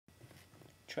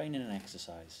Training and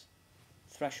exercise.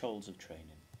 Thresholds of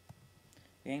training.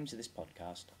 The aims of this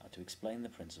podcast are to explain the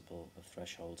principle of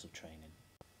thresholds of training.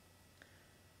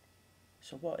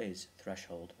 So what is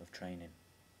threshold of training?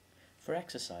 For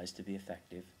exercise to be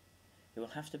effective, it will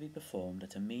have to be performed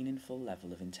at a meaningful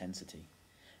level of intensity,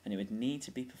 and it would need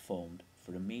to be performed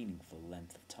for a meaningful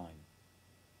length of time.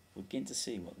 We'll begin to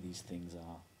see what these things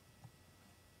are.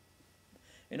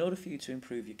 In order for you to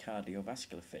improve your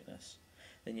cardiovascular fitness,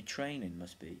 then your training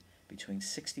must be between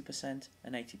 60%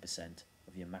 and 80%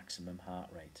 of your maximum heart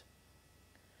rate.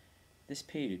 This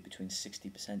period between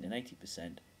 60% and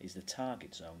 80% is the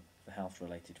target zone for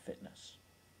health-related fitness.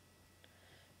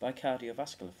 By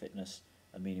cardiovascular fitness,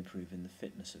 I mean improving the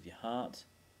fitness of your heart,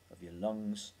 of your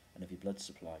lungs, and of your blood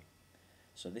supply.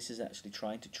 So this is actually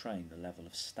trying to train the level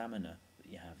of stamina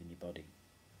that you have in your body.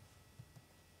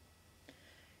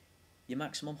 Your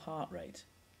maximum heart rate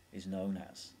is known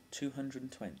as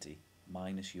 220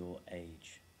 minus your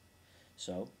age.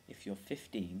 So if you're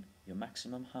 15, your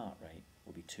maximum heart rate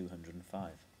will be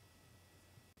 205.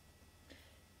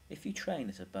 If you train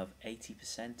at above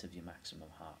 80% of your maximum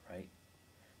heart rate,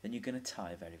 then you're going to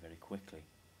tire very, very quickly.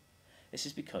 This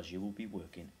is because you will be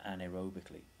working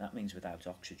anaerobically. That means without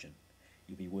oxygen.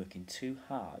 You'll be working too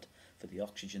hard for the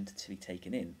oxygen to be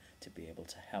taken in to be able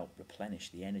to help replenish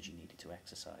the energy needed to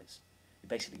exercise. You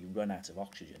basically run out of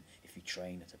oxygen if you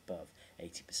train at above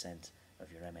 80%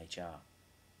 of your MHR.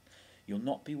 You'll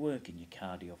not be working your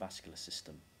cardiovascular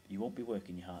system. You won't be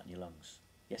working your heart and your lungs.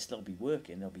 Yes, they'll be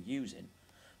working, they'll be using,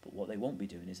 but what they won't be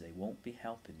doing is they won't be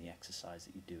helping the exercise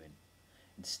that you're doing.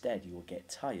 Instead, you will get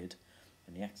tired,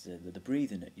 and the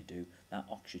breathing that you do, that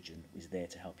oxygen is there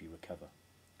to help you recover.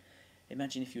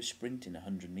 Imagine if you're sprinting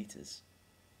 100 metres.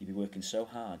 You'd be working so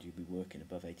hard, you'd be working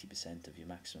above 80% of your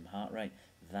maximum heart rate.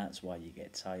 That's why you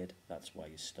get tired, that's why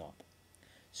you stop.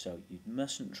 So you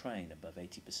mustn't train above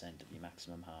 80% of your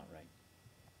maximum heart rate.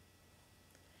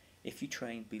 If you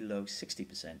train below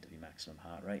 60% of your maximum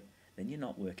heart rate, then you're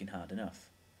not working hard enough.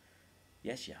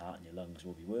 Yes, your heart and your lungs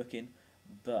will be working,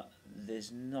 but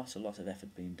there's not a lot of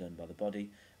effort being done by the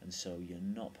body, and so you're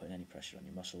not putting any pressure on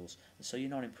your muscles, and so you're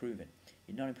not improving.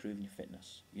 You're not improving your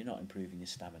fitness, you're not improving your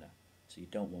stamina, so you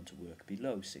don't want to work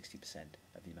below 60%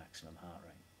 of your maximum heart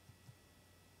rate.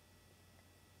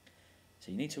 So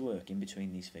you need to work in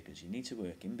between these figures. You need to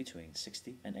work in between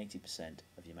 60 and 80%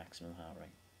 of your maximum heart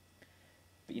rate.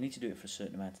 But you need to do it for a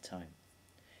certain amount of time.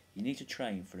 You need to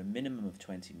train for a minimum of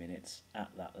 20 minutes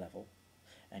at that level,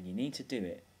 and you need to do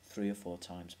it 3 or 4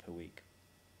 times per week.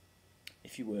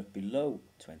 If you work below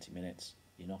 20 minutes,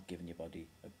 you're not giving your body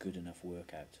a good enough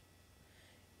workout.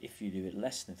 If you do it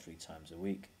less than 3 times a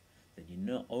week, then you're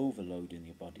not overloading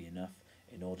your body enough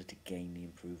in order to gain the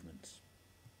improvements.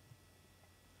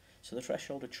 So the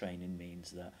threshold of training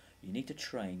means that you need to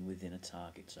train within a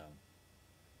target zone.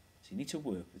 So you need to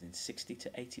work within 60 to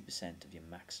 80% of your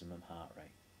maximum heart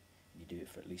rate. And you do it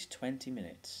for at least 20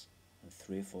 minutes and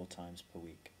 3 or 4 times per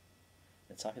week.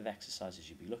 The type of exercises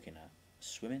you'll be looking at: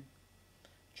 swimming,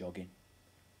 jogging,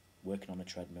 working on a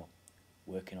treadmill,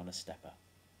 working on a stepper.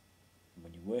 And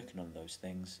when you're working on those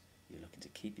things, you're looking to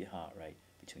keep your heart rate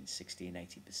between 60 and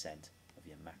 80% of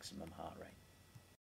your maximum heart rate.